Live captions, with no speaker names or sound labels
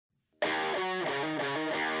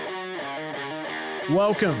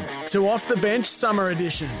Welcome to Off the Bench Summer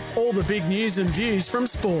Edition. All the big news and views from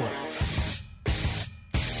sport.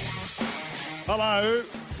 Hello,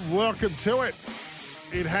 welcome to it.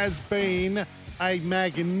 It has been a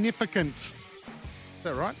magnificent, is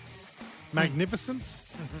that right? Magnificent?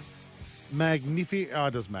 Magnificent,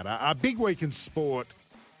 it doesn't matter. A big week in sport,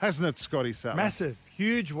 hasn't it, Scotty Sattler? Massive,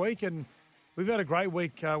 huge week, and we've had a great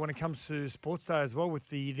week when it comes to Sports Day as well with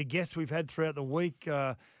the guests we've had throughout the week.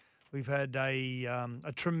 We've had a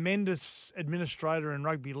tremendous administrator in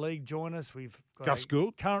rugby league join us. We've got Gus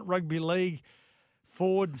Gould, current rugby league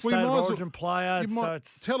forward, state of origin player.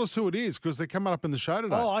 Tell us who it is because they're coming up in the show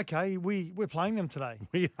today. Oh, okay. We're playing them today.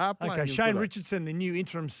 We are playing them Shane today. Richardson, the new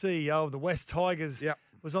interim CEO of the West Tigers,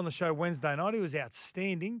 was on the show Wednesday night. He was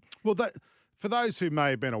outstanding. Well, for those who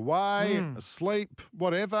may have been away, asleep,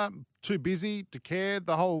 whatever, too busy to care,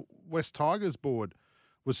 the whole West Tigers board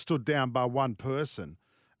was stood down by one person.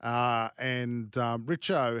 And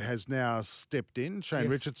Richo has now stepped in, Shane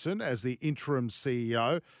Richardson, as the interim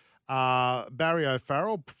CEO. Barry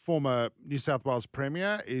O'Farrell, former New South Wales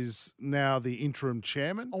Premier, is now the interim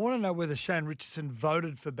chairman. I want to know whether Shane Richardson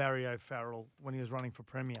voted for Barry O'Farrell when he was running for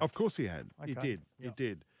Premier. Of course he had. Okay. He did. Yep. He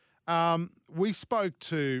did. We spoke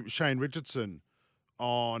to Shane Richardson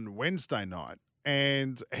on Wednesday night,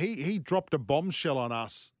 and he dropped a bombshell on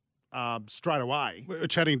us straight away. We were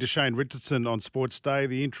chatting to Shane Richardson on Sports Day,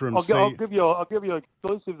 the interim CEO. I'll give you an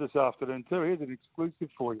exclusive this afternoon too. Here's an exclusive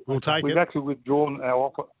for you. We'll take We've it. actually withdrawn our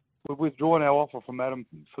offer. We've withdrawn our offer from Adam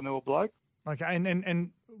Fanua-Blake. Okay,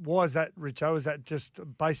 and why is that, Richo? Is that just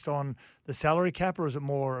based on the salary cap, or is it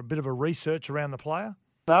more a bit of a research around the player?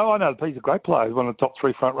 No, I know he's a great player. He's one of the top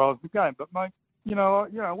three front rowers of the game. But mate, you know,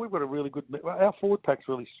 we've got a really good. Our forward pack's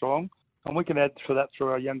really strong, and we can add to that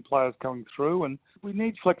through our young players coming through. And we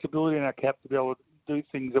need flexibility in our cap to be able to do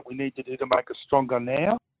things that we need to do to make us stronger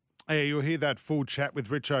now. Yeah, you'll hear that full chat with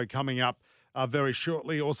Richo coming up very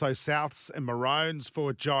shortly. Also, Souths and Maroons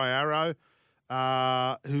for Jai Arrow,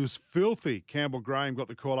 who's filthy. Campbell Graham got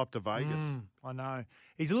the call up to Vegas. I know.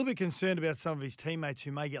 He's a little bit concerned about some of his teammates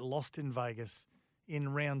who may get lost in Vegas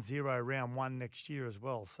in round 0, round 1 next year as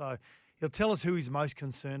well. So he'll tell us who he's most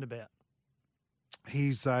concerned about.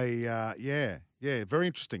 He's very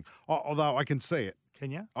interesting. Although I can see it.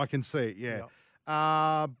 Can you? I can see it, yeah.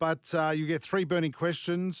 But you get 3 burning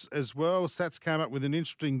questions as well. Sats came up with an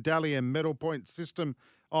interesting Dalian medal point system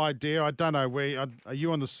idea. I don't know are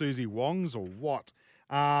you on the Susie Wongs or what?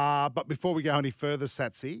 But before we go any further,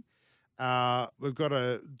 Satsy, we've got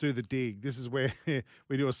to do the dig. This is where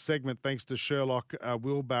we do a segment thanks to Sherlock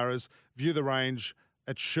Wheelbarrows. View the range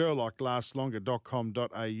at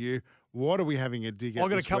sherlocklastslonger.com.au. What are we having a dig at? I've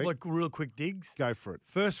got this a couple week? of real quick digs. Go for it.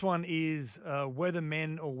 First one is whether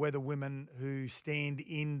men or whether women who stand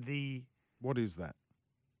in the What is that?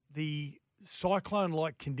 the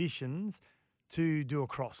cyclone-like conditions to do a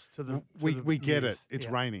cross to the. We get it. It's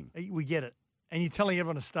raining. We get it, and you're telling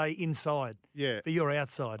everyone to stay inside. Yeah. But you're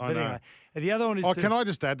outside. I But know. anyway, and the other one is. Can I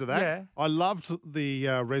just add to that? Yeah. I loved the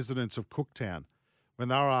residents of Cooktown when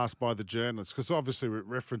they were asked by the journalists, because obviously we're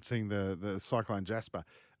referencing the Cyclone Jasper,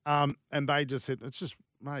 and they just said, "It's just,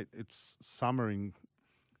 mate, it's summer in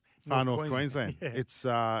far North Queensland. Yeah. It's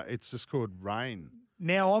just called rain."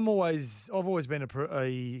 Now I've always been a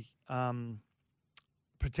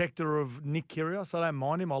protector of Nick Kyrgios. I don't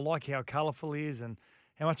mind him. I like how colourful he is and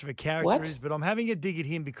how much of a character he is. But I'm having a dig at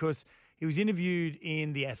him because he was interviewed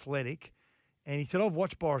in The Athletic, and he said, "I've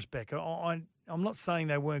watched Boris Becker. I'm not saying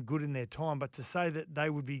they weren't good in their time, but to say that they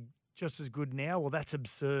would be just as good now, well, that's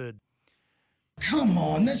absurd." Come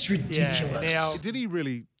on, that's ridiculous. Yeah, now, Did he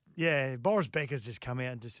really? yeah, Boris Becker's just come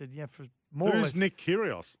out and just said, for more or Who's less Nick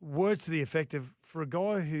Kyrgios? words to the effect of, for a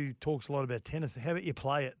guy who talks a lot about tennis, how about you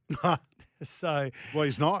play it? So, Well,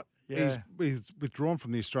 he's not. Yeah. He's withdrawn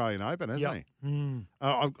from the Australian Open, hasn't he? mm,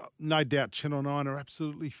 No doubt Channel 9 are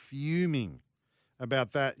absolutely fuming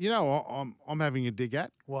about that. You know, I'm having a dig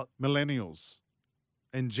at what? millennials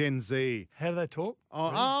and Gen Z. How do they talk?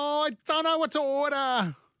 Oh, I don't know what to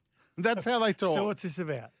order. That's how they talk. So what's this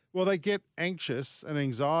about? Well, they get anxious and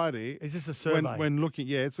anxiety. Is this a survey? When looking,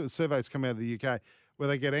 it's a survey's come out of the UK where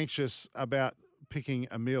they get anxious about picking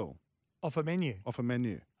a meal Off a menu? off a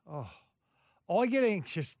menu. Oh, I get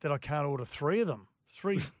anxious that I can't order 3 of them.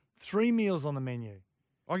 Three meals on the menu.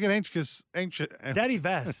 I get anxious. Daddy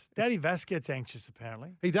Vass gets anxious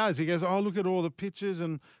apparently. He does. He goes, "Oh, look at all the pictures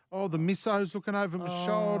and the misso's looking over my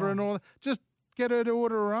shoulder and all that." Just get her to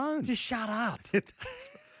order her own. Just shut up.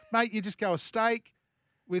 Mate, you just go a steak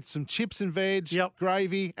with some chips and veg,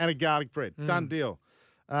 gravy, and a garlic bread. Done deal.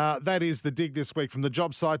 That is the dig this week. From the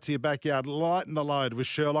job site to your backyard, lighten the load with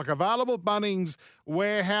Sherlock. Available Bunnings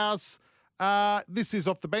Warehouse. This is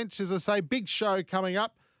Off the Bench, as I say, big show coming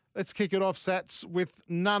up. Let's kick it off, Sats, with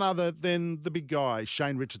none other than the big guy,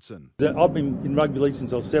 Shane Richardson. I've been in rugby league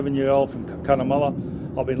since I was 7-year-old from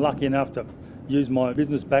Cunnamulla. I've been lucky enough to use my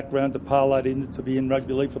business background to parlay to be in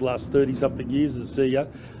rugby league for the last 30-something years as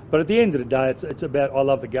CEO. But at the end of the day, it's about I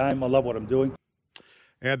love the game. I love what I'm doing.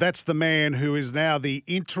 Yeah, that's the man who is now the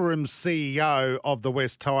interim CEO of the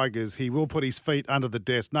West Tigers. He will put his feet under the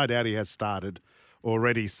desk. No doubt he has started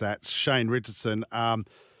already, Sats. Shane Richardson.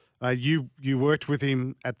 You worked with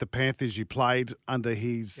him at the Panthers. You played under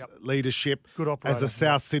his leadership. Good operator. As a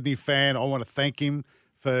South Sydney fan, I want to thank him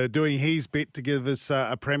for doing his bit to give us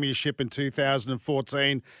a premiership in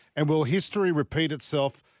 2014. And will history repeat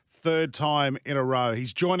itself third time in a row?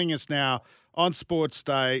 He's joining us now on Sports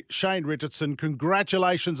Day. Shane Richardson,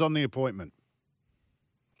 congratulations on the appointment.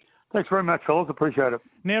 Thanks very much, fellas. Appreciate it.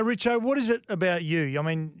 Now, Richo, what is it about you? I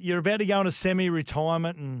mean, you're about to go into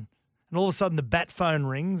semi-retirement and all of a sudden the bat phone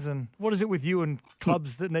rings. And what is it with you and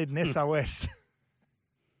clubs that need an SOS?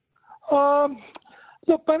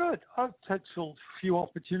 Look, but I've had a few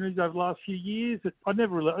opportunities over the last few years. I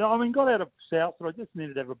never really, got out of South, but I just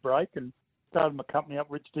needed to have a break and started my company up,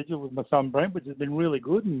 Rich Digital, with my son Brent, which has been really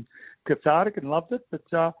good and cathartic and loved it. But,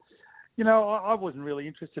 I wasn't really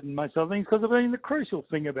interested in most other things because, the crucial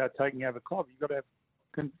thing about taking over a club, you've got to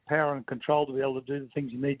have power and control to be able to do the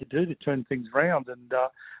things you need to do to turn things around. And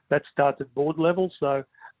that starts at board level. So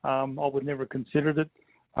I would never have considered it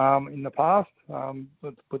in the past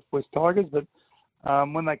with West Tigers. But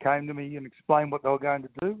when they came to me and explained what they were going to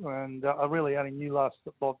do, and I really only knew last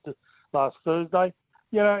Thursday,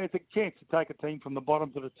 it's a chance to take a team from the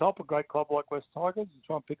bottom to the top, a great club like West Tigers, and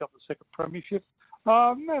try and pick up the second premiership.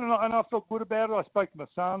 And I felt good about it. I spoke to my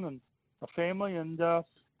son and my family, and I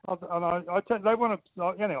told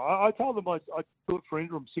them I'd do it for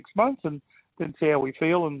interim 6 months and then see how we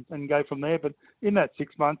feel and go from there. But in that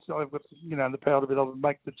 6 months, I've got the power to be able to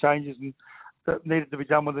make the changes that needed to be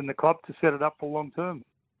done within the club to set it up for long term.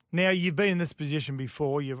 Now, you've been in this position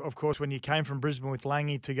before. Of course, when you came from Brisbane with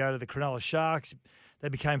Langy to go to the Cronulla Sharks, they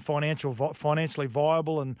became financially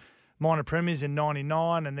viable and minor premiers in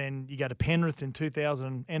 99, and then you go to Penrith in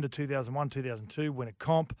 2000, end of 2001, 2002, win a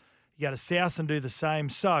comp. You go to South and do the same.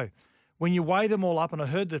 So when you weigh them all up, and I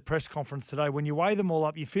heard the press conference today, when you weigh them all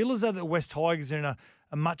up, you feel as though the West Tigers are in a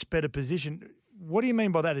much better position. What do you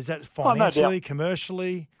mean by that? Is that financially,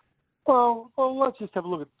 commercially? Well, let's just have a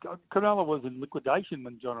look at Cronulla was in liquidation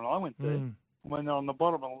when John and I went there. When they're on the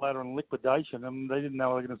bottom of the ladder in liquidation, and they didn't know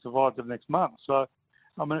they were going to survive to the next month. So,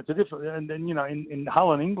 it's a different. And then in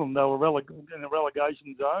Hull in England, they were in a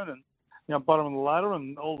relegation zone, and bottom of the ladder,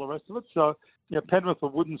 and all the rest of it. So, Penrith were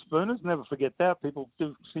wooden spooners. Never forget that. People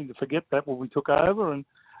do seem to forget that when we took over, and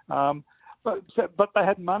but they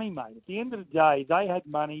had money, mate. At the end of the day, they had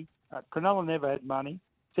money. Cronulla never had money.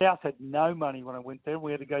 South had no money when I went there.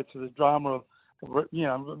 We had to go through the drama of,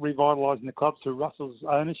 revitalising the club through Russell's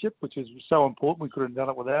ownership, which was so important. We couldn't have done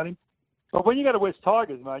it without him. But when you go to West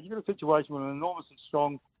Tigers, mate, you've got a situation with an enormously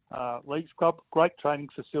strong leagues club, great training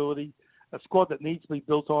facility, a squad that needs to be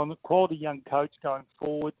built on, a quality young coach going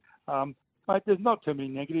forward. Mate, there's not too many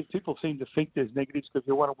negatives. People seem to think there's negatives because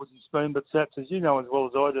you want a wooden spoon, but Sats, as you know as well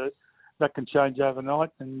as I do, that can change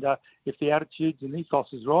overnight. And if the attitudes and ethos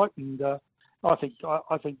is right, and I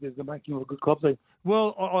think there's the making of a good club there.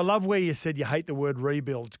 Well, I love where you said you hate the word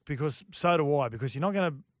rebuild, because so do I, because you're not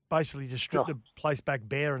going to basically just strip the place back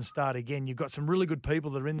bare and start again. You've got some really good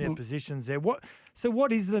people that are in their positions there. What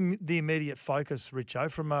is the immediate focus,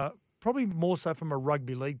 Richo, probably more so from a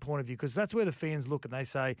rugby league point of view, because that's where the fans look and they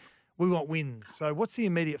say, we want wins. So what's the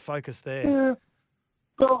immediate focus there? Yeah.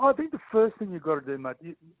 Well, I think the first thing you've got to do, mate,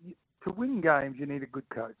 to win games, you need a good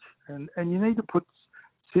coach. And you need to put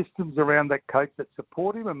systems around that coach that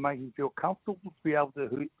support him and make him feel comfortable to be able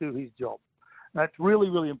to do his job. That's really,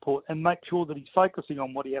 really important, and make sure that he's focusing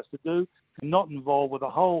on what he has to do and not involved with a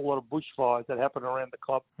whole lot of bushfires that happen around the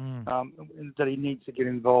club that he needs to get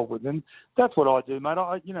involved with. And that's what I do, mate.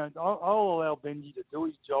 I'll allow Benji to do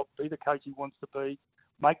his job, be the coach he wants to be,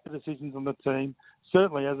 make the decisions on the team.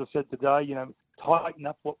 Certainly, as I said today, tighten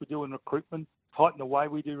up what we do in recruitment, tighten the way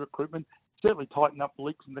we do recruitment, certainly tighten up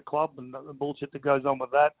leaks in the club and the bullshit that goes on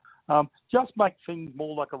with that. Just make things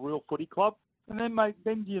more like a real footy club. And then, mate,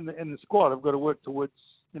 Benji and the squad have got to work towards,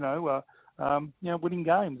 winning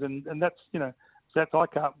games. And that's, I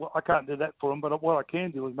can't do that for them. But what I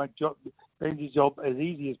can do is make Benji's job as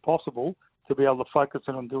easy as possible to be able to focus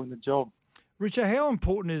on doing the job. Richard, how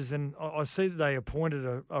important is, and I see that they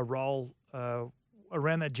appointed a role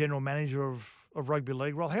around that general manager of rugby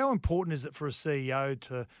league role. How important is it for a CEO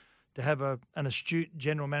to have an astute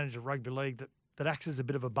general manager of rugby league that that acts as a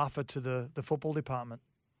bit of a buffer to the football department?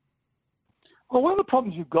 Well, one of the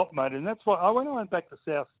problems you've got, mate, and that's why when I went back to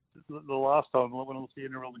South the last time when I was the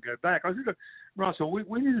NRL to go back, I said, Russell,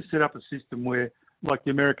 we need to set up a system where, like the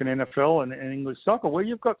American NFL and English soccer, where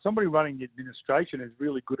you've got somebody running the administration who's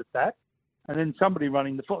really good at that, and then somebody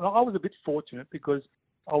running the football. I was a bit fortunate because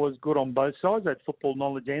I was good on both sides. I had football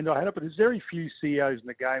knowledge and I had it, but there's very few CEOs in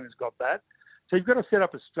the game who's got that. So you've got to set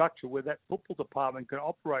up a structure where that football department can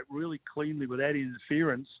operate really cleanly without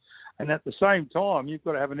interference. And at the same time, you've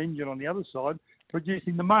got to have an engine on the other side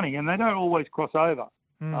producing the money. And they don't always cross over.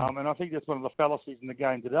 And I think that's one of the fallacies in the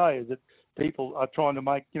game today is that people are trying to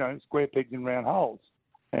make, square pegs in round holes.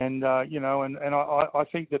 And, I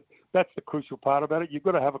think that's the crucial part about it. You've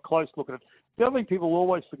got to have a close look at it. The other thing people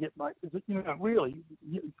always forget, mate, is that, really,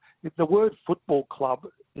 if the word football club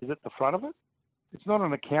is at the front of it, it's not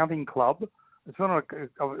an accounting club. It's not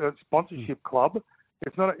a sponsorship club.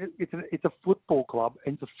 It's not. It's a football club,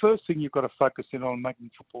 and it's the first thing you've got to focus in on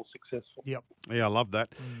making football successful. Yep. Yeah, I love that.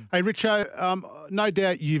 Hey, Richo, no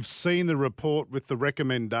doubt you've seen the report with the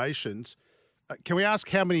recommendations. Can we ask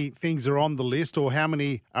how many things are on the list, or how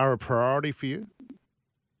many are a priority for you?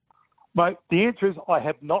 Mate, the answer is I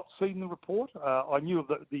have not seen the report. I knew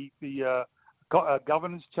of the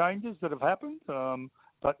governance changes that have happened,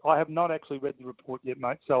 but I have not actually read the report yet,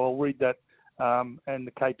 mate. So I'll read that. And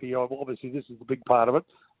the KPI, well, obviously this is the big part of it,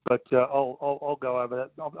 but I'll go over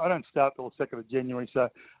that. I don't start till the 2nd of January, so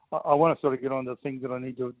I want to sort of get on to the things that I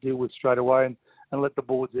need to deal with straight away and let the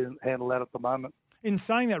boards handle that at the moment. In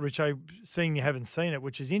saying that, Richo, seeing you haven't seen it,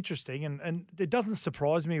 which is interesting, and it doesn't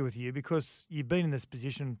surprise me with you because you've been in this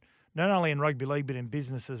position not only in rugby league but in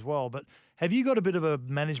business as well, but have you got a bit of a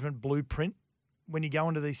management blueprint when you go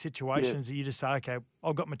into these situations that you just say, okay,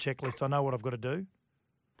 I've got my checklist, I know what I've got to do?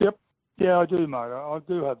 Yep. Yeah, I do, mate. I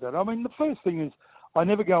do have that. I mean, the first thing is I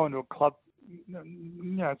never go into a club,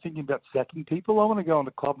 thinking about sacking people. I want to go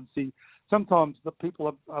into a club and see sometimes the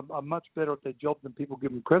people are much better at their job than people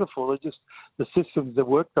give them credit for. They're just the systems they've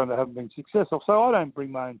worked on that haven't been successful. So I don't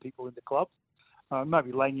bring my own people into clubs.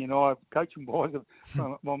 Maybe Laney and I, coaching boys,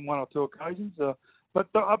 on one or two occasions. But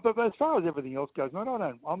as far as everything else goes, mate,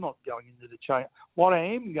 I'm not going in there to change. What I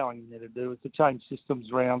am going in there to do is to change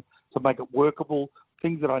systems around to make it workable.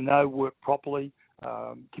 Things that I know work properly,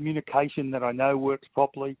 communication that I know works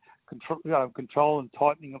properly, control and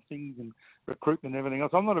tightening of things and recruitment and everything else.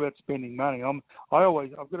 I'm not about spending money. I've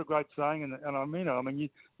got a great saying, and I mean it. I mean,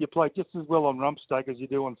 you play just as well on rump steak as you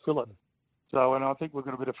do on fillet. So, and I think we've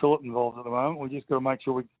got a bit of fillet involved at the moment. We just got to make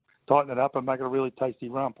sure we tighten it up and make it a really tasty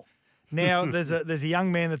rump. Now, there's a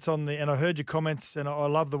young man that's on the, and I heard your comments, and I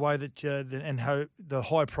love the way that and how the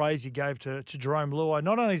high praise you gave to Jerome Luai,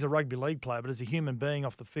 not only as a rugby league player, but as a human being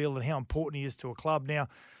off the field and how important he is to a club. Now,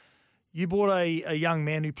 you brought a young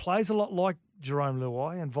man who plays a lot like Jerome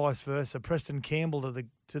Luai and vice versa, Preston Campbell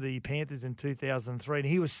to the Panthers in 2003, and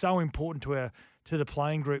he was so important to the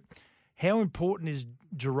playing group. How important is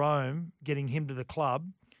Jerome getting him to the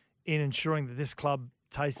club in ensuring that this club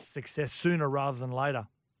tastes success sooner rather than later?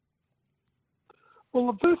 Well,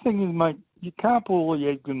 the first thing is, mate, you can't put all the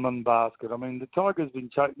eggs in one basket. I mean, the Tigers been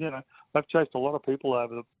they've chased a lot of people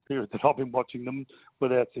over the period that I've been watching them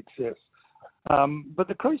without success. But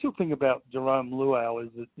the crucial thing about Jerome Luai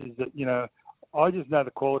is that I just know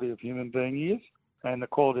the quality of human being he is and the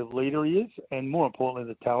quality of leader he is, and more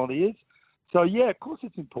importantly, the talent he is. So, yeah, of course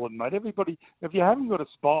it's important, mate. Everybody, if you haven't got a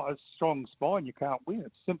strong spine, you can't win.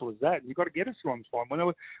 It's simple as that. You've got to get a strong spine.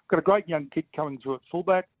 We've got a great young kid coming through at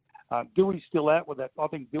fullback. Dewey's still out with that. I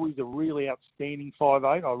think Dewey's a really outstanding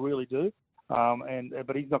 5'8". I really do.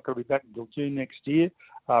 But he's not going to be back until June next year.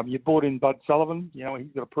 You brought in Bud Sullivan. He's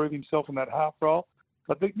got to prove himself in that half role.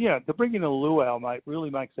 But to bring in a Luau, mate, really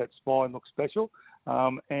makes that spine look special.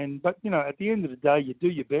 But at the end of the day, you do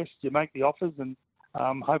your best. You make the offers, and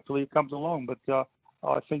hopefully it comes along. But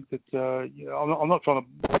I think that I'm not trying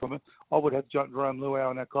to from it. I would have Jerome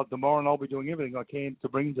Luau in our club tomorrow, and I'll be doing everything I can to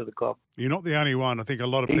bring him to the club. You're not the only one. I think a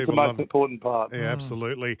lot of He's people the most love important part. Yeah,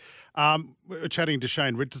 absolutely. We're chatting to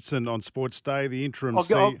Shane Richardson on Sports Day, the interim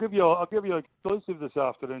I'll give you an exclusive this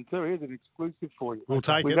afternoon too. Here's an exclusive for you. We'll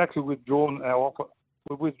take it. We've actually withdrawn our offer.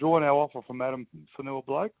 We've withdrawn our offer from Adam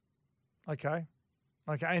Fanua-Blake. Okay.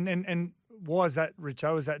 And why is that,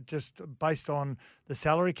 Richo? Is that just based on the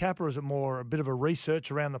salary cap, or is it more a bit of a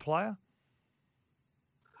research around the player?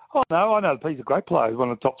 Oh no, I know he's a great player. He's one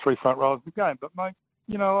of the top 3 front rows of the game. But mate,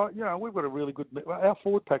 we've got a really good. Our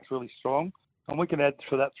forward pack's really strong, and we can add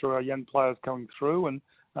to that through our young players coming through, and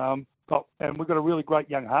we've got a really great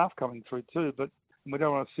young half coming through too. But we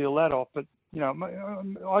don't want to seal that off. But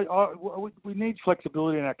we need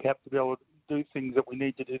flexibility in our cap to be able to do things that we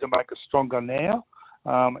need to do to make us stronger now.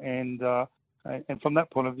 And from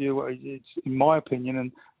that point of view, it's in my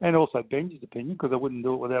opinion, and also Benji's opinion, because I wouldn't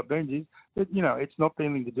do it without Benji's, it's not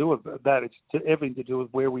anything to do with that. It's everything to do with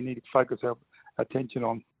where we need to focus our attention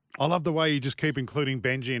on. I love the way you just keep including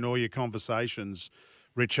Benji in all your conversations,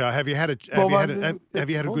 Richo. Have you had a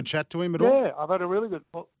good chat to him at all? Yeah, I've had a really good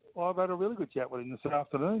chat with him this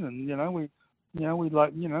afternoon, and I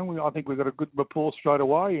think we've got a good rapport straight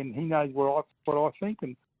away, and he knows what I think,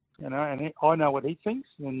 and I know what he thinks,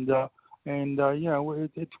 it's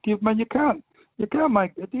give, man. You can't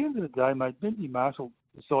make, at the end of the day, mate. Benji Marshall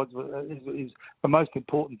decides is the most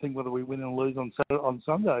important thing, whether we win and lose on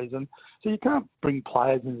Sundays, and so you can't bring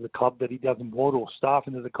players into the club that he doesn't want, or staff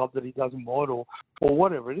into the club that he doesn't want, or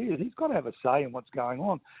whatever it is. He's got to have a say in what's going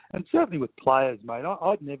on, and certainly with players, mate.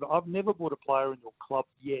 I've never brought a player into a club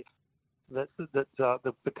yet that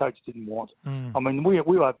the coach didn't want. I mean, we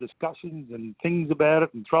have discussions and things about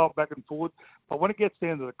it and throw it back and forth. But when it gets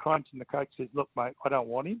down to the crunch and the coach says, "Look, mate, I don't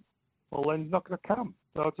want him," well, then he's not going to come.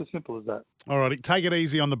 So it's as simple as that. All right, take it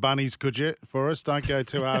easy on the Bunnies, could you, for us? Don't go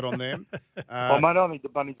too hard on them. Well, mate, I think the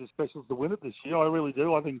Bunnies are specials to win it this year. I really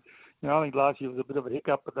do. I think last year was a bit of a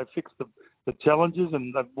hiccup, but they fixed the challenges,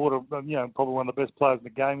 and they've brought probably one of the best players in the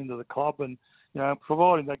game into the club, and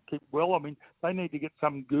providing they keep well. I mean, they need to get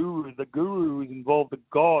some guru. The guru is involved, the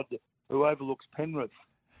God who overlooks Penrith,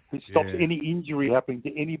 who stops any injury happening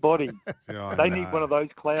to anybody. They need one of those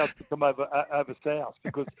clouds to come over south,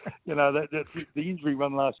 because the injury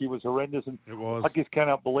run last year was horrendous, and it was. I just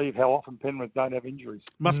cannot believe how often Penrith don't have injuries.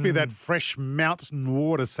 Must be that fresh mountain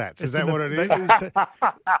water, Sats. Is that what it is?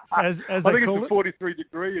 As I they think call it's it? 43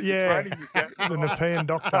 degrees. The Nepean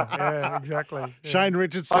doctor. Yeah, exactly. Yeah. Shane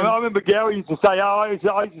Richardson. I remember Gary used to say, I used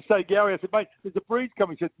to say, Gary, I said, mate, there's a breeze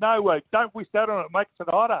coming. He said, no way, don't wish that on it, it makes it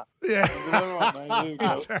hotter. Yeah.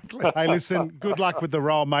 Exactly. Hey, listen, good luck with the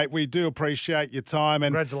role, mate. We do appreciate your time.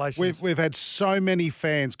 And congratulations. We've had so many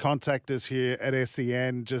fans contact us here at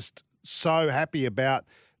SEN, just so happy about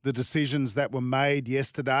the decisions that were made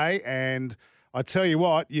yesterday. And I tell you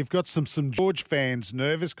what, you've got some George fans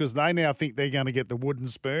nervous because they now think they're going to get the wooden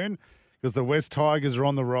spoon because the West Tigers are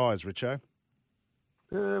on the rise, Richo.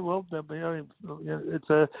 Well, it's mate,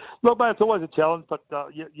 it's always a challenge, but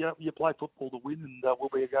you play football to win, and we'll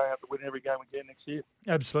be going out to win every game we can next year.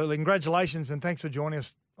 Absolutely. Congratulations, and thanks for joining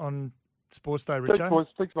us on Sports Day, Richo. Thanks, boys.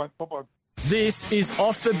 Thanks, mate. Bye-bye. This is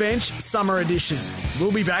Off the Bench Summer Edition.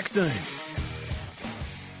 We'll be back soon.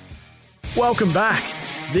 Welcome back.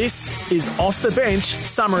 This is Off the Bench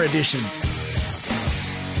Summer Edition.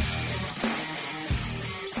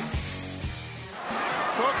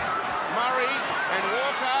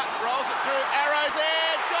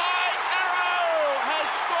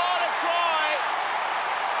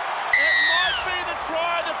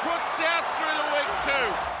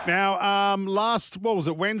 Now,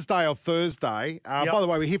 Wednesday or Thursday? By the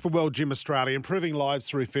way, we're here for World Gym Australia, improving lives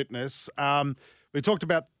through fitness. We talked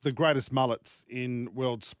about the greatest mullets in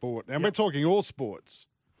world sport. And we're talking all sports.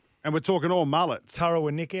 And we're talking all mullets. Taro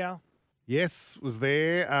and Nikiao. Yes, was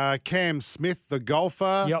there. Cam Smith, the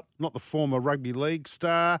golfer. Yep. Not the former rugby league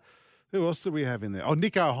star. Who else do we have in there? Oh,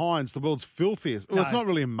 Nico Hines, the world's filthiest. Well, it's not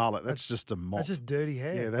really a mullet. That's just a mop. That's just dirty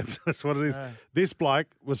hair. Yeah, that's what it is. This bloke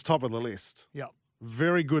was top of the list. Yep.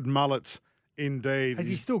 Very good mullet indeed. Has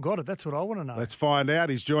he still got it? That's what I want to know. Let's find out.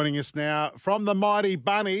 He's joining us now from the mighty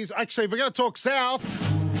Bunnies. Actually, if we're going to talk South,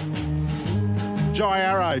 Jai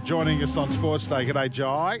Arrow joining us on Sports Day. G'day,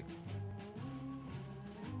 Jai.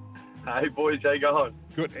 Hey, boys. How you going?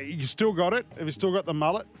 Good. You still got it? Have you still got the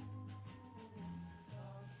mullet?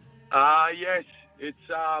 Yes. It's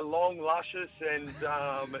long, luscious, and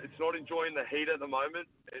it's not enjoying the heat at the moment.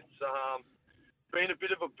 It's been a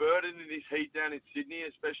bit of a burden in this heat down in Sydney,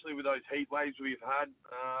 especially with those heat waves we've had.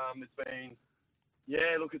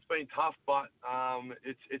 It's been tough, but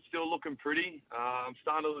it's still looking pretty. I'm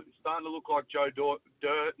starting to look like Joe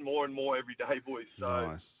Dirt more and more every day, boys. So,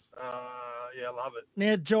 nice. I love it.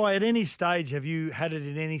 Now, Jai, at any stage, have you had it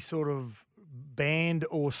in any sort of band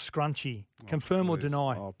or scrunchie? Confirm or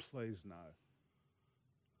deny? Oh, please no.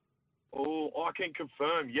 Oh, I can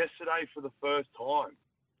confirm. Yesterday, for the first time,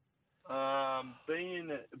 being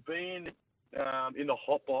in the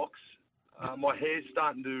hot box, my hair's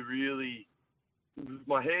starting to really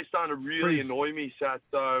Freeze. annoy me, Sat.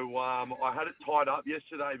 So I had it tied up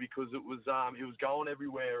yesterday because it was going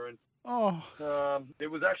everywhere, and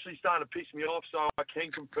it was actually starting to piss me off. So I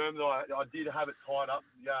can confirm that I did have it tied up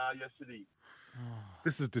yesterday.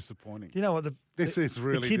 This is disappointing. You know what? This is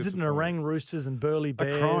really the kids at Narang Roosters and Burleigh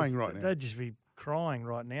Bears are crying right now. They'd just be crying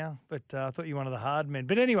right now. But I thought you were one of the hard men.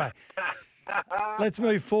 But anyway, Let's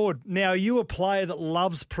move forward. Now, are you a player that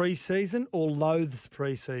loves pre-season or loathes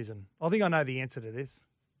pre-season? I think I know the answer to this.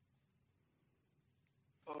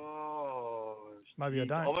 Oh, Maybe I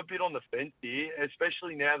don't. I'm a bit on the fence here,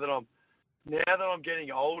 especially now that I'm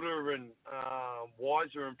getting older and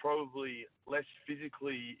wiser and probably less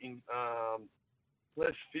physically, I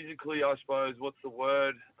suppose. What's the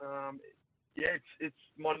word? It's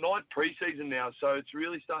my ninth preseason now, so it's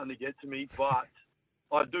really starting to get to me. But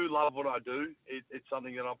I do love what I do. It's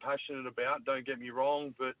something that I'm passionate about. Don't get me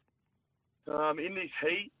wrong, but in this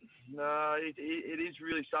heat, it is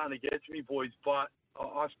really starting to get to me, boys. But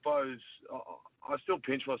I suppose I still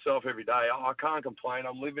pinch myself every day. I can't complain.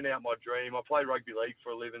 I'm living out my dream. I play rugby league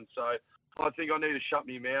for a living, so I think I need to shut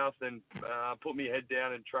my mouth and put my head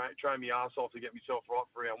down and train my ass off to get myself right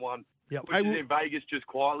for round one. Yep. Which is in Vegas just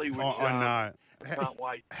quietly, which I know. Can't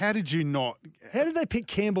wait. How did you not? How did they pick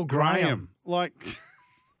Campbell Graham? Like,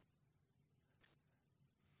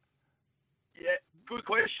 yeah, good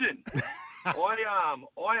question.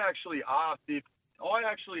 I actually asked if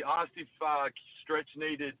Stretch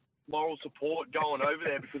needed moral support going over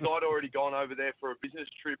there because I'd already gone over there for a business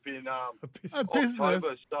trip in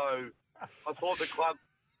October. So I thought the club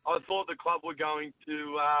were going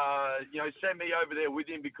to send me over there with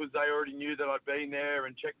him because they already knew that I'd been there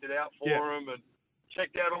and checked it out for him and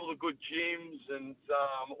checked out all the good gyms and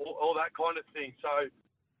all that kind of thing. So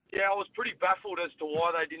yeah, I was pretty baffled as to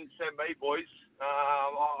why they didn't send me, boys.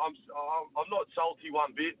 I'm not salty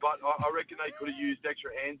one bit, but I reckon they could have used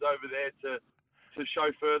extra hands over there to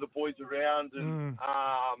chauffeur the boys around and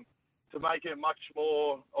to make it much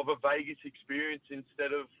more of a Vegas experience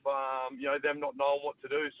instead of them not knowing what to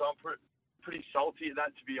do. So I'm pretty salty at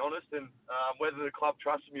that, to be honest. And whether the club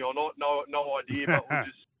trusts me or not, no idea. But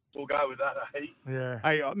we'll go with that, eh? Yeah.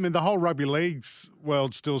 Hey, I mean, the whole rugby league's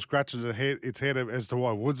world still scratches its head as to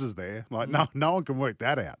why Woods is there. Like, no one can work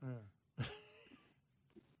that out. Yeah.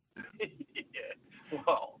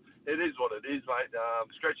 Well, it is what it is, mate.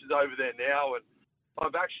 Stretch is over there now, and I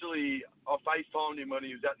FaceTimed him when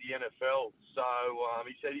he was at the NFL. So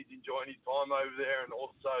he said he's enjoying his time over there, and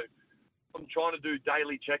also I'm trying to do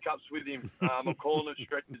daily checkups with him. I'm calling it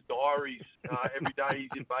Stretch's diaries every day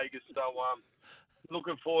he's in Vegas. So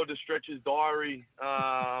looking forward to Stretch's diary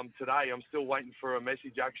today. I'm still waiting for a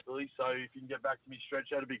message, actually. So if you can get back to me, Stretch,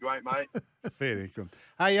 that'd be great, mate. Fair income.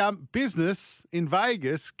 Hey, business in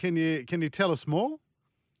Vegas. Can you tell us more?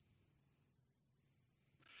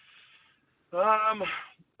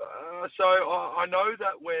 So I know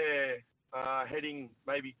that we're heading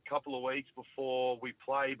maybe a couple of weeks before we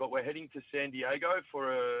play, but we're heading to San Diego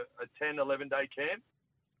for a 10, 11-day camp.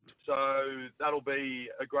 So that'll be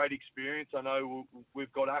a great experience. I know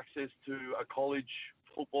we've got access to a college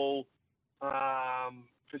football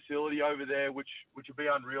facility over there, which will be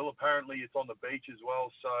unreal. Apparently, it's on the beach as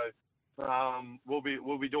well. So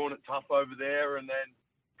we'll be doing it tough over there, and then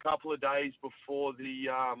a couple of days before the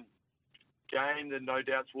game, then no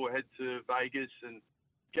doubts we'll head to Vegas and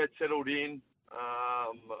get settled in.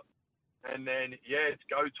 And then, it's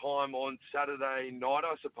go time on Saturday night,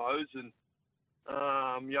 I suppose, and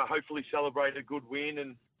hopefully celebrate a good win,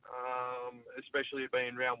 and especially it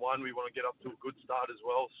being round one, we want to get up to a good start as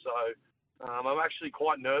well. So I'm actually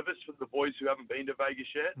quite nervous for the boys who haven't been to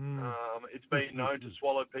Vegas yet. It's been known to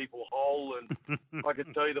swallow people whole, and I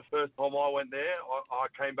can tell you the first time I went there, I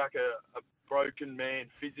came back a broken man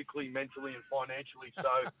physically, mentally, and financially. So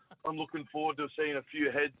I'm looking forward to seeing a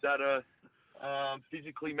few heads that are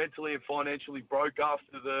physically, mentally, and financially broke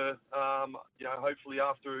after the, hopefully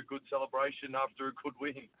after a good celebration, after a good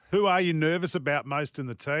win. Who are you nervous about most in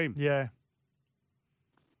the team? Yeah.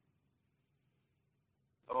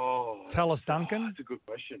 Oh, tell us, Duncan. That's a good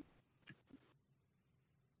question.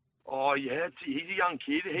 Oh, yeah, he's a young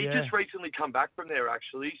kid. He just recently come back from there,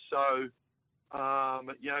 actually. So,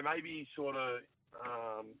 maybe he's sort of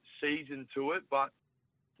seasoned to it. But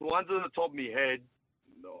the ones on the top of my head,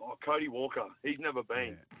 Cody Walker. He's never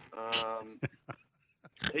been.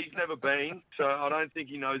 He's never been, so I don't think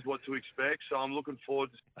he knows what to expect. So I'm looking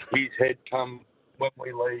forward to his head come when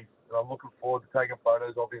we leave. And I'm looking forward to taking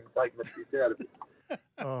photos of him and taking the piss out of it.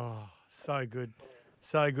 Oh, so good.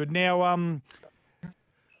 So good. Now,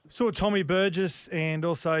 saw Tommy Burgess and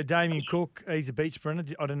also Damien Cook. He's a beach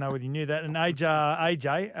sprinter. I don't know whether you knew that. And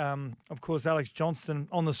AJ, of course, Alex Johnston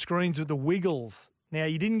on the screens with the Wiggles. Now,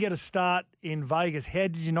 you didn't get a start in Vegas. How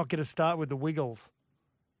did you not get a start with the Wiggles?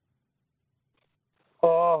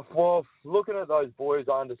 Oh, well, looking at those boys,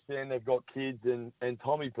 I understand they've got kids. And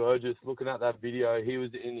Tommy Burgess, looking at that video, he was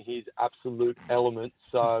in his absolute element.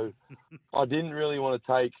 So I didn't really want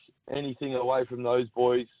to take anything away from those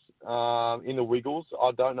boys. in the Wiggles.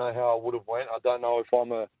 I don't know how I would have went. I don't know if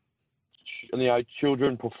I'm a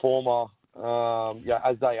children performer,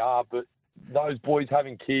 as they are, but those boys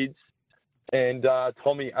having kids and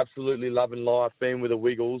Tommy absolutely loving life, being with the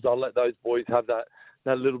Wiggles, I'll let those boys have that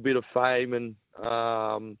little bit of fame, and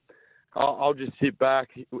I'll just sit back,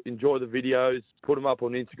 enjoy the videos, put them up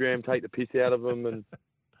on Instagram, take the piss out of them, and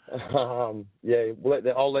I'll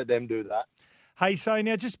let them do that. Hey, so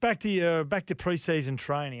now just back to pre-season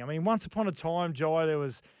training. I mean, once upon a time, Jai, there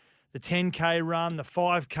was the 10K run, the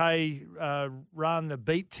 5K run, the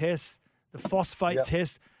beep test, the phosphate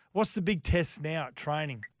test. What's the big test now at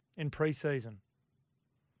training in pre-season?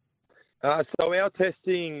 So our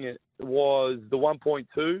testing was the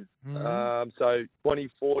 1.2, so 20,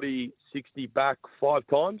 40, 60 back 5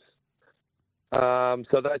 times.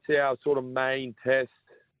 So that's our sort of main test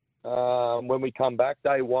when we come back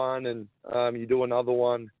day one, and you do another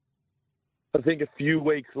one, I think, a few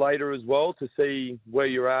weeks later as well to see where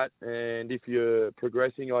you're at and if you're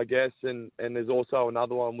progressing, I guess. And there's also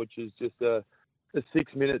another one which is just a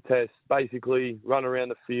 6-minute test, basically run around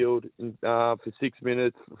the field for 6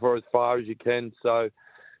 minutes for as far as you can. So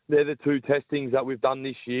they're the 2 testings that we've done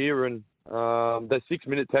this year, and the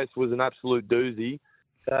 6-minute test was an absolute doozy.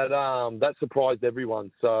 That surprised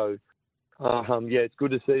everyone. So it's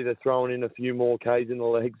good to see they're throwing in a few more Ks in the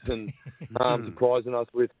legs and surprising us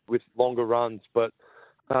with longer runs. But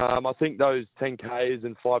I think those 10Ks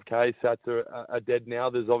and 5K sats are dead now.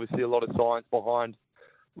 There's obviously a lot of science behind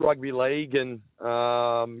rugby league, and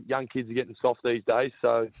young kids are getting soft these days.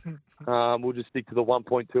 So we'll just stick to the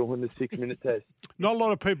 1.2 and the 6-minute test. Not a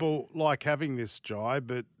lot of people like having this, Jai,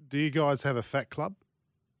 but do you guys have a fat club?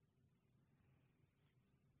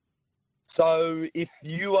 So if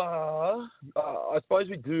you are, I suppose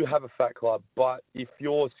we do have a fat club, but if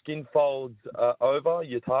your skin folds are over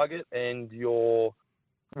your target and your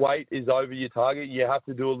weight is over your target, you have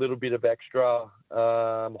to do a little bit of extra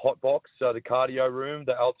hot box. So the cardio room,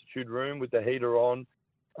 the altitude room with the heater on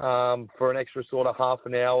for an extra sort of half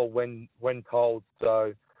an hour when told.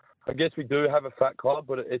 So I guess we do have a fat club,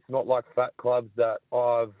 but it's not like fat clubs that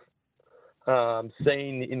I've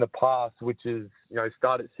seen in the past, which is,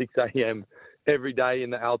 start at 6 a.m. every day in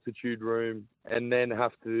the altitude room and then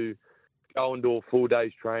have to go and do a full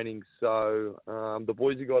day's training. So the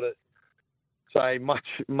boys have got it, say, much,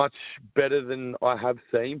 much better than I have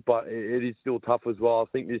seen, but it is still tough as well. I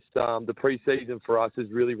think this the pre-season for us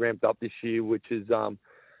has really ramped up this year, which is,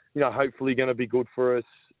 hopefully going to be good for us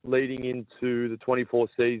leading into the 24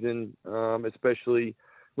 season, especially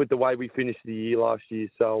with the way we finished the year last year.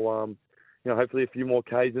 So, hopefully a few more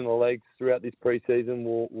Ks in the legs throughout this pre-season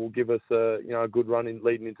will give us a good run in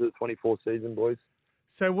leading into the 24 season, boys.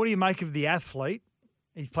 So what do you make of the athlete?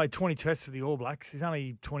 He's played 20 tests for the All Blacks. He's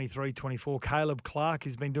only 23, 24. Caleb Clark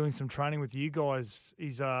has been doing some training with you guys.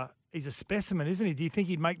 He's a specimen, isn't he? Do you think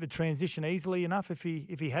he'd make the transition easily enough if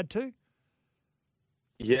he had to?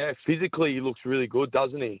 Yeah, physically he looks really good,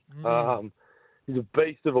 doesn't he? He's a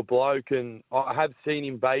beast of a bloke, and I have seen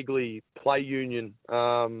him vaguely play union,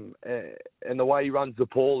 and the way he runs the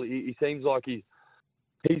ball, he seems like he's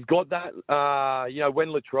got that, when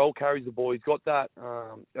Latrell carries the ball, he's got that,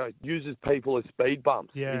 uses people as speed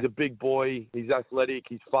bumps. Yeah. He's a big boy, he's athletic,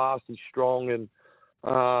 he's fast, he's strong, and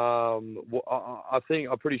I think,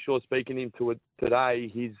 I'm pretty sure speaking into it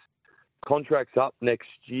today, his contract's up next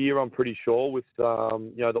year, I'm pretty sure, with, the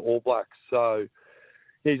All Blacks. So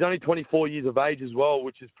he's only 24 years of age as well,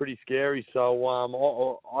 which is pretty scary. So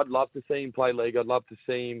I'd love to see him play league. I'd love to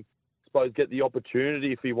see him, I suppose, get the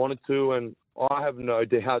opportunity if he wanted to. And I have no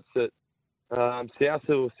doubts that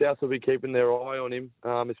South will be keeping their eye on him,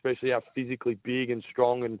 especially how physically big and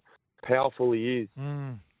strong and powerful he is.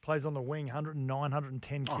 Plays on the wing, 109,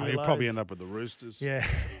 110 kilos. He'll probably end up with the Roosters. Yeah.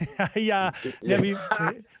 Now,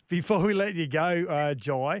 before we let you go,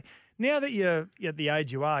 Jai, now that you're at the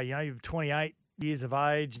age you are, you're 28 years of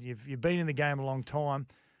age, and you've been in the game a long time,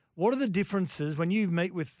 what are the differences when you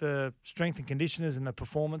meet with the strength and conditioners and the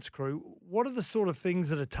performance crew? What are the sort of things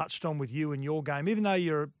that are touched on with you in your game? Even though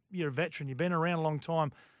you're a veteran, you've been around a long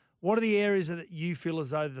time, what are the areas that you feel as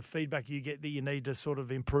though the feedback you get that you need to sort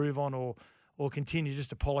of improve on or continue just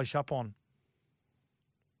to polish up on?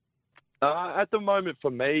 At the moment,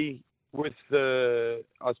 for me, with the,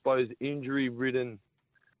 I suppose, injury-ridden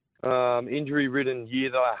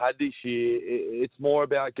year that I had this year, it's more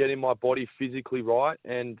about getting my body physically right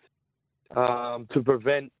and to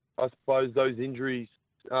prevent, I suppose, those injuries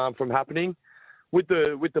from happening. With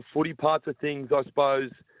the footy parts of things, I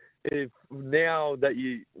suppose, if now that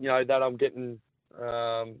that I'm getting,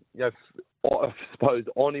 I suppose,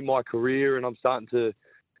 on in my career and I'm starting to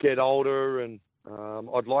get older and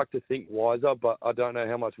I'd like to think wiser, but I don't know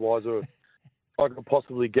how much wiser I could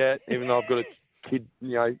possibly get, even though I've got a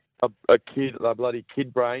kid, a bloody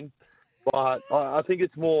kid brain. But I think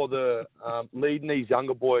it's more the leading these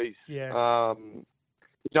younger boys, and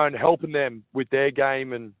helping them with their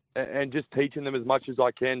game and just teaching them as much as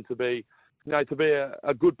I can to be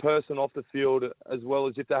a good person off the field, as well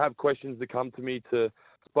as if they have questions to come to me to, I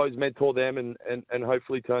suppose, mentor them and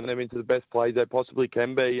hopefully turn them into the best players they possibly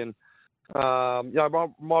can be. And,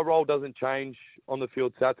 my role doesn't change on the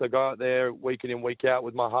field, Sats. I go out there week in and week out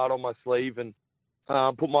with my heart on my sleeve and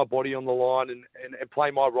put my body on the line and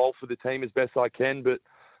play my role for the team as best I can. But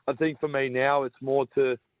I think for me now, it's more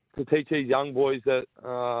to teach these young boys that,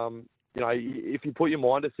 if you put your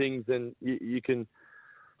mind to things, then you can,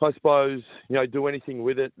 I suppose, do anything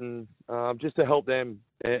with it, and just to help them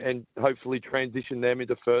and hopefully transition them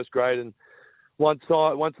into first grade. And once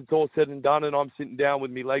it's all said and done and I'm sitting down with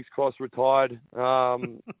my legs crossed, retired,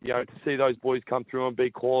 to see those boys come through and be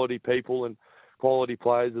quality people and quality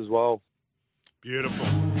players as well. Beautiful.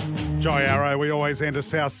 Jai Arrow, we always end a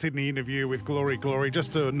South Sydney interview with Glory, Glory,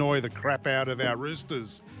 just to annoy the crap out of our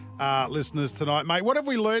Roosters listeners tonight. Mate, what have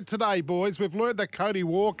we learnt today, boys? We've learnt that Cody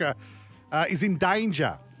Walker is in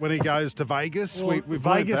danger when he goes to Vegas. Well, We've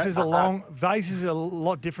Vegas is a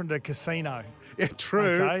lot different to a casino. Yeah,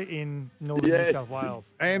 true. Okay, in northern New South Wales.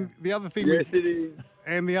 And the other thing, it is.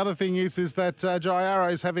 And the other thing is that Jai Arrow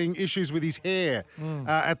is having issues with his hair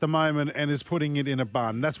at the moment and is putting it in a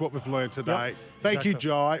bun. That's what we've learned today. Yep, Thank you,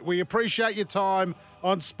 Jai. We appreciate your time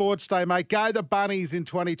on Sports Day, mate. Go the Bunnies in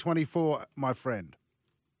 2024, my friend.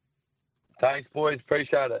 Thanks, boys.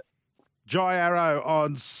 Appreciate it. Jai Arrow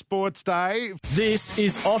on Sports Day. This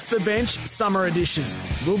is Off the Bench Summer Edition.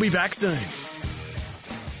 We'll be back soon.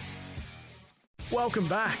 Welcome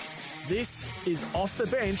back. This is Off the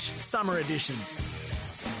Bench Summer Edition.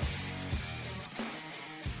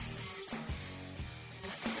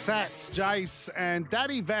 Sats, Jace, and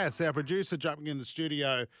Daddy Vass, our producer, jumping in the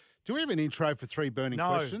studio. Do we have an intro for three burning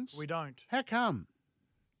questions? No, we don't. How come?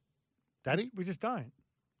 Daddy? We just don't.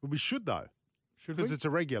 Well, we should, though. Should we? Because it's a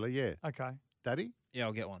regular, yeah. Okay. Daddy? Yeah,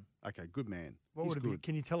 I'll get one. Okay, good man. What He's would it be? good.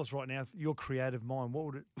 Can you tell us right now, your creative mind,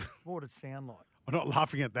 what would it sound like? I'm not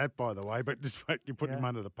laughing at that, by the way, but just you're putting him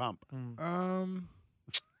under the pump. 3.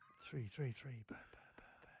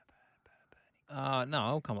 No,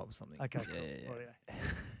 I'll come up with something. Okay, Yeah, cool. yeah.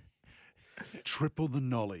 Triple the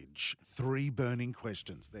knowledge. 3 burning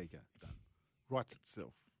questions. There you go. Done. Writes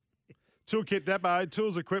itself. Toolkit Depot,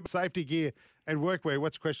 tools, equipment, safety gear, and workwear.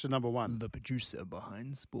 What's question number 1? The producer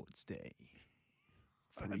behind Sports Day.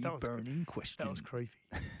 3 That was burning questions. That was creepy.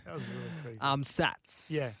 That was really creepy. Sats.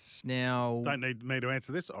 Yeah. Now. Don't need me to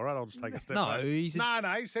answer this. All right, I'll just take a step No, back. he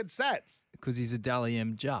said Sats. Because he's a Dally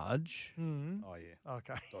M judge. Mm. Oh, yeah.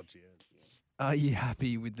 Okay. Dodgy. Are you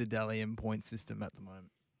happy with the Dally M point system at the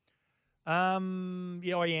moment?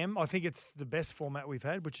 Yeah, I am. I think it's the best format we've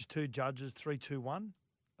had, which is 2 judges, 3-2-1.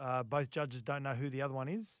 Both judges don't know who the other one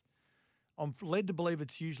is. I'm led to believe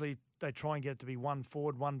it's usually they try and get it to be 1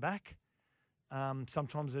 forward, 1 back.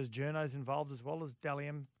 Sometimes there's journos involved as well as Dally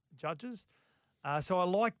M judges. So I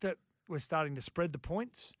like that we're starting to spread the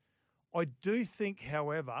points. I do think,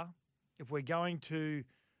 however, if we're going to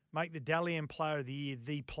make the Dally M Player of the Year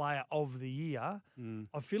the Player of the Year,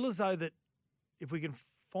 I feel as though that if we can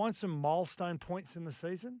find some milestone points in the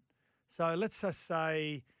season, so let's just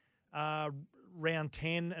say round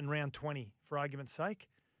 10 and round 20, for argument's sake.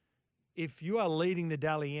 If you are leading the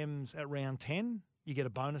Dally M's at round 10, you get a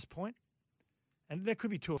bonus point. And there could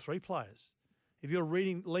be 2 or 3 players. If you're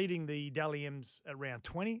leading the Dally M's at round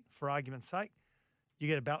 20, for argument's sake, you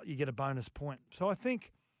get a bonus point. So I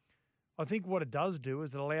think what it does do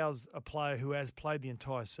is it allows a player who has played the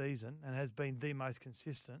entire season and has been the most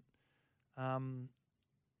consistent, the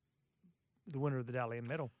winner of the Dally M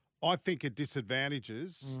medal. I think it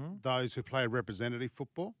disadvantages those who play representative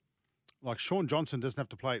football. Like Sean Johnson doesn't have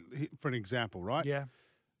to play, for an example, right? Yeah.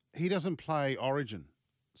 He doesn't play Origin.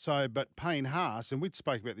 So, but Payne Haas, and we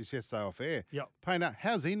spoke about this yesterday off air. Yep. Payne,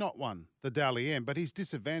 how's he not won the Dally M? But he's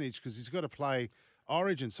disadvantaged because he's got to play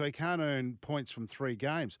Origin, so he can't earn points from 3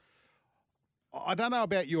 games. I don't know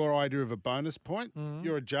about your idea of a bonus point.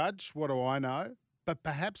 You're a judge. What do I know? But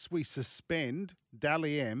perhaps we suspend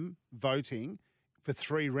Dally M voting for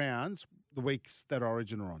 3 rounds the weeks that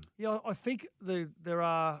Origin are on. Yeah, I think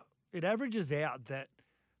it averages out that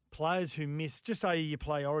players who miss, just say you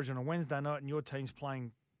play Origin on Wednesday night and your team's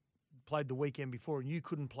played the weekend before and you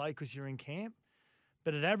couldn't play because you're in camp,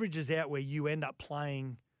 but it averages out where you end up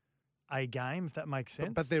playing a game, if that makes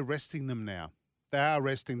sense. But they're resting them now. They are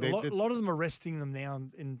resting. A lot of them are resting them now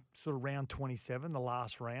in sort of round 27, the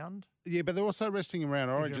last round. Yeah, but they're also resting around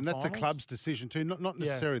Origin. That's the finals? club's decision too, not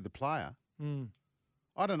necessarily the player. Mm.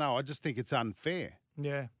 I don't know. I just think it's unfair.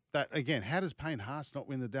 Yeah. That again, how does Payne Haas not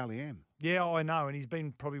win the Dally M? Yeah, I know, and he's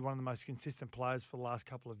been probably one of the most consistent players for the last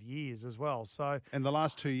couple of years as well. So, and the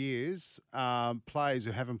last 2 years, players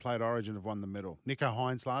who haven't played Origin have won the medal. Nico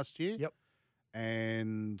Hines last year. Yep.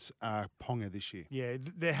 And Ponga this year. Yeah,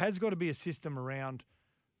 there has got to be a system around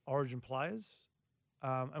Origin players,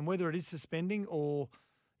 and whether it is suspending or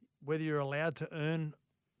whether you're allowed to earn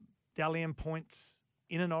Dally M points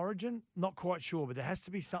in an Origin, not quite sure, but there has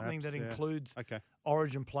to be something that includes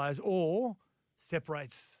Origin players or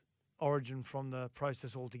separates Origin from the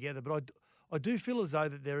process altogether. But I do feel as though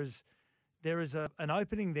that there is an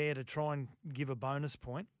opening there to try and give a bonus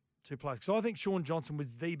point to players. Because I think Sean Johnson was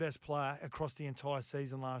the best player across the entire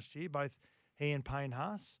season last year, both he and Payne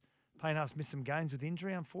Haas. Payne Haas missed some games with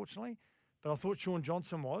injury, unfortunately, but I thought Sean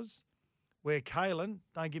Johnson was. Where Kalen,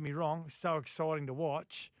 don't get me wrong, so exciting to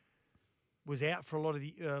watch, was out for a lot of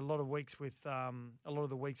the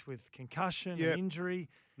weeks with concussion and injury.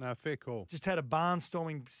 No, fair call. Just had a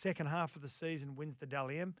barnstorming second half of the season, wins the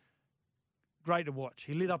Dally M. Great to watch.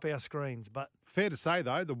 He lit up our screens. But fair to say,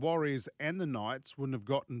 though, the Warriors and the Knights wouldn't have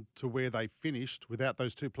gotten to where they finished without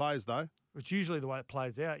those two players, though. It's usually the way it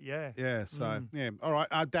plays out, yeah. Yeah, so, yeah. All right,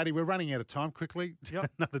 Daddy, we're running out of time quickly. Yep.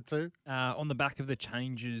 Another two. On the back of the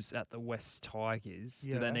changes at the West Tigers,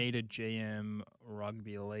 do they need a GM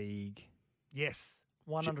rugby league? Yes,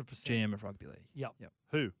 100%. GM of rugby league. Yep.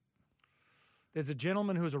 Who? There's a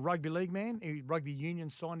gentleman who was a rugby league man. Rugby union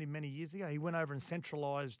signed him many years ago. He went over and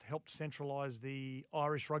helped centralise the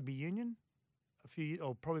Irish Rugby Union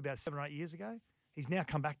probably about 7 or 8 years ago. He's now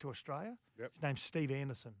come back to Australia. Yep. His name's Steve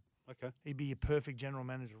Anderson. Okay. He'd be a perfect general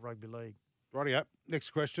manager of rugby league. Rightio.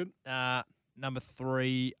 Next question. Number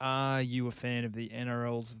 3, are you a fan of the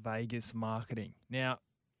NRL's Vegas marketing? Now,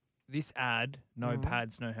 this ad, no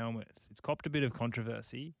pads, no helmets, it's copped a bit of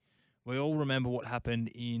controversy. We all remember what happened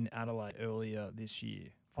in Adelaide earlier this year.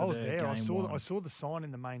 I was there. I saw the sign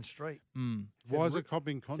in the main street. Why is it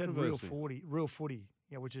copping controversy? Real footy.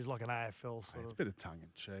 Yeah, which is like an AFL sort It's of. a bit of tongue in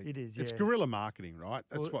cheek. It is. It's yeah. guerrilla marketing, right?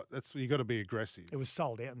 That's you got to be aggressive. It was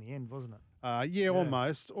sold out in the end, wasn't it?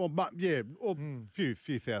 Almost.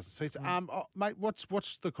 Few thousand seats. Mate,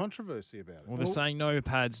 what's the controversy about it? Well, they're saying no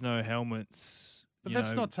pads, no helmets. But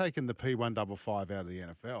that's not taking the P155 out of the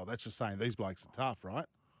NFL. That's just saying these blokes are tough, right?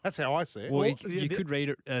 That's how I see it. Well, you could read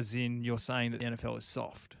it as in you're saying that the NFL is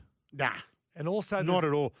soft. Nah. And also, not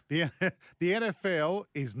at all. The NFL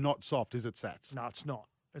is not soft, is it, Sats? No, it's not.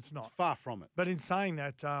 It's not. It's far from it. But in saying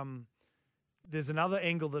that, there's another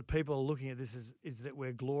angle that people are looking at this is that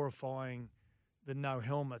we're glorifying the no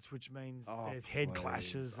helmets, which means there's head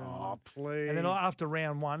clashes. Please. And then after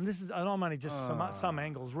round one, and I'm only just some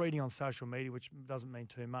angles reading on social media, which doesn't mean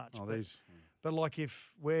too much. But like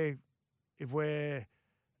if we're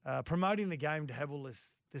promoting the game to have all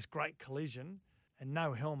this great collision and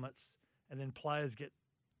no helmets, and then players get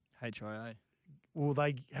HIA. Well,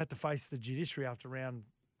 they had to face the judiciary after round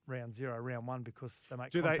 0, round 1, because they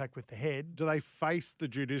make contact with the head. Do they face the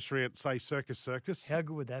judiciary at, say, Circus? How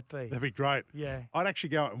good would that be? That'd be great. Yeah. I'd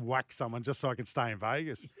actually go out and whack someone just so I could stay in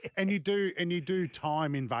Vegas. Yeah. And you do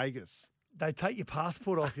time in Vegas. They take your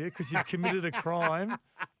passport off you because you've committed a crime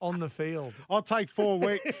on the field. I'll take 4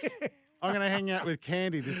 weeks. I'm going to hang out with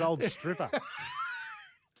Candy, this old stripper.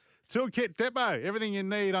 Toolkit Depot. Everything you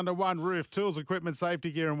need under one roof. Tools, equipment, safety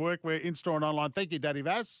gear and workwear in-store and online. Thank you, Daddy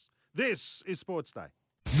Vass. This is Sports Day.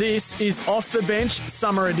 This is Off the Bench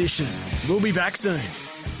Summer Edition. We'll be back soon.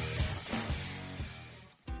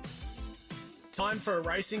 Time for a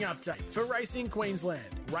racing update for Racing Queensland.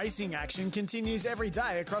 Racing action continues every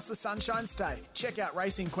day across the Sunshine State. Check out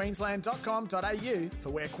racingqueensland.com.au for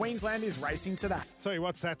where Queensland is racing today. Tell you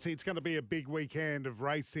what, Satsy, it's going to be a big weekend of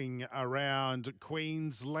racing around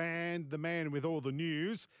Queensland. The man with all the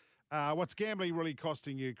news. What's gambling really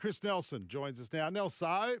costing you? Chris Nelson joins us now.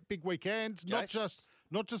 Nelson, big weekend, Jace.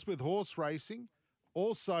 not just with horse racing,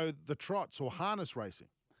 also the trots or harness racing.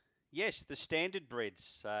 Yes, the standard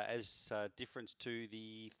breds as difference to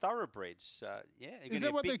the thoroughbreds. Is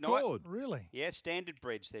that what they're called? Really? Yeah, standard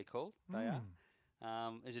breds they're called. They are.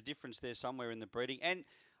 There's a difference there somewhere in the breeding. And,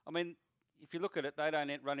 I mean, if you look at it, they don't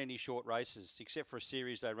run any short races, except for a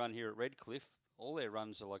series they run here at Redcliffe. All their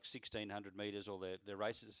runs are like 1,600 metres, or their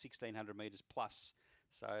races are 1,600 metres plus.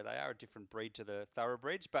 So they are a different breed to the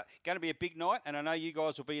thoroughbreds. But going to be a big night, and I know you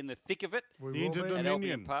guys will be in the thick of it The Inter-Dominion at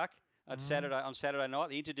Albion Park on Saturday night,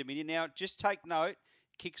 the Inter-Dominion. Now, just take note,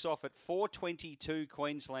 kicks off at 4:22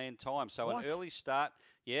 Queensland time. So What? an early start.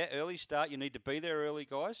 Yeah, early start. You need to be there early,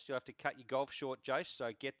 guys. You'll have to cut your golf short, Jace,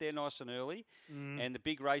 so get there nice and early. And the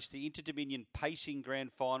big race, the Inter-Dominion Pacing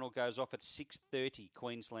Grand Final, goes off at 6:30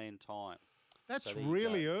 Queensland time. That's So there you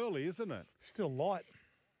really go. early, isn't it? Still light.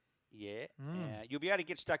 Yeah. You'll be able to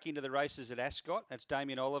get stuck into the races at Ascot. That's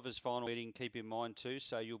Damien Oliver's final meeting, keep in mind too.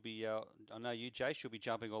 So you'll be, I know you, Jace, you'll be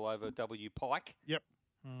jumping all over W Pike. Yep.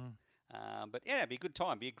 But yeah, it'd be a good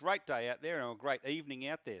time. Be a great day out there and a great evening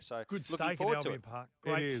out there. So Good looking steak at forward to Albion it. Park. It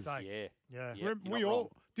Great is. steak. Yeah. Yeah. Yeah. we you're not all wrong.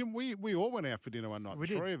 didn't we all went out for dinner one night. We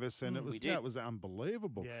The did. three of us, and it was we did. it was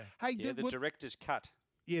unbelievable. Yeah. Hey, Yeah, the director's cut.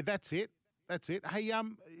 yeah, that's it. That's it. Hey,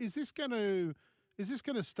 is this going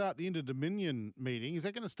to start the Inter-Dominion meeting? Is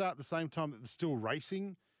that going to start at the same time that they're still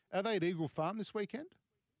racing? Are they at Eagle Farm this weekend?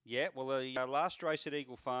 Yeah, well, the last race at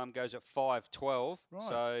Eagle Farm goes at 5:12. Right.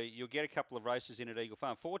 So you'll get a couple of races in at Eagle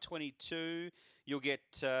Farm. 4:22, you'll get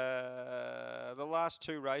the last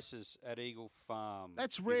two races at Eagle Farm.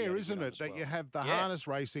 That's You'll be able rare, to isn't get on it, as that well. you have the Yeah. harness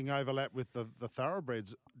racing overlap with the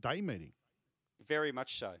thoroughbreds day meeting? Very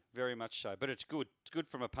much so. Very much so. But it's good. It's good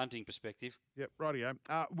from a punting perspective. Yep, rightio.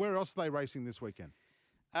 Where else are they racing this weekend?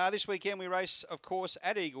 This weekend we race, of course,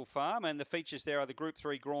 at Eagle Farm, and the features there are the Group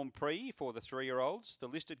 3 Grand Prix for the 3-year-olds, the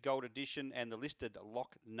listed Gold Edition and the listed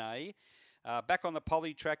Lock Nay. Back on the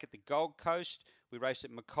poly track at the Gold Coast, we race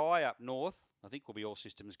at Mackay up north. I think we'll be all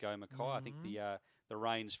systems go Mackay. I think the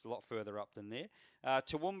rain's a lot further up than there.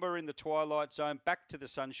 Toowoomba in the Twilight Zone, back to the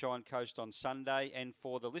Sunshine Coast on Sunday. And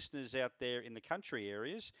for the listeners out there in the country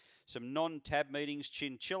areas, some non-tab meetings.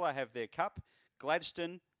 Chinchilla have their cup.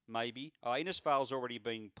 Gladstone, maybe. Innisfail's already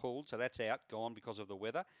been pulled, so that's out, gone because of the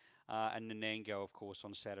weather. And Nanango, of course,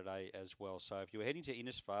 on Saturday as well. So if you were heading to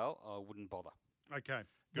Innisfail, I wouldn't bother. Okay,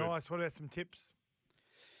 good. Nice. What about some tips?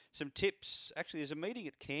 Some tips. Actually, there's a meeting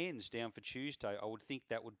at Cairns down for Tuesday. I would think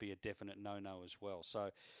that would be a definite no-no as well. So,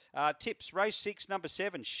 tips. Race 6, number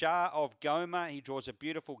 7, Shah of Goma. He draws a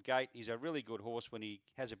beautiful gate. He's a really good horse when he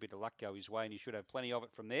has a bit of luck go his way, and he should have plenty of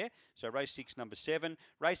it from there. So, race 6, number 7.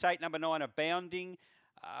 Race 8, number 9, Abounding.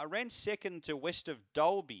 Ran second to West of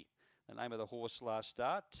Dolby, the name of the horse last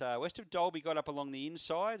start. West of Dolby got up along the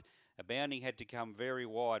inside. Abounding had to come very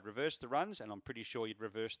wide, reverse the runs, and I'm pretty sure you'd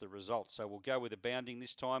reverse the results. So we'll go with Abounding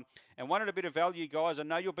this time. And one at a bit of value, guys. I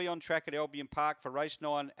know you'll be on track at Albion Park for race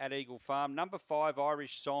 9 at Eagle Farm. Number 5,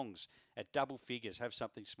 Irish Songs at double figures. Have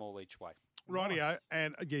something small each way. Rightio.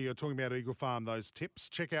 And yeah, you're talking about Eagle Farm, those tips.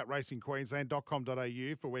 Check out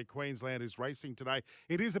racingqueensland.com.au for where Queensland is racing today.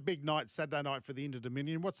 It is a big night, Saturday night for the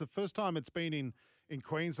Inter-Dominion. What's the first time it's been in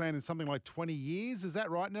Queensland in something like 20 years? Is that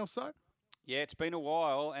right, Nelson? Yeah, it's been a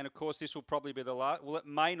while, and of course this will probably be the last. Well, it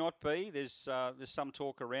may not be. There's some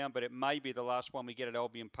talk around, but it may be the last one we get at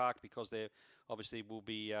Albion Park because there obviously will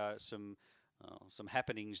be some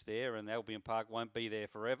happenings there, and Albion Park won't be there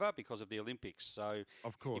forever because of the Olympics. So,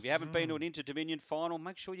 of course, if you haven't been to an Inter-Dominion final,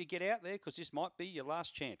 make sure you get out there because this might be your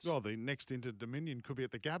last chance. Well, the next Inter-Dominion could be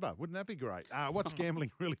at the Gabba. Wouldn't that be great? What's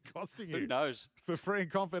gambling really costing you? Who knows? For free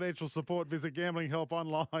and confidential support, visit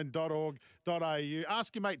gamblinghelponline.org.au.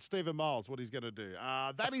 Ask your mate Stephen Miles what he's going to do.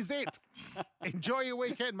 That is it. Enjoy your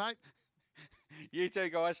weekend, mate. You too,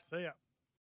 guys. See ya.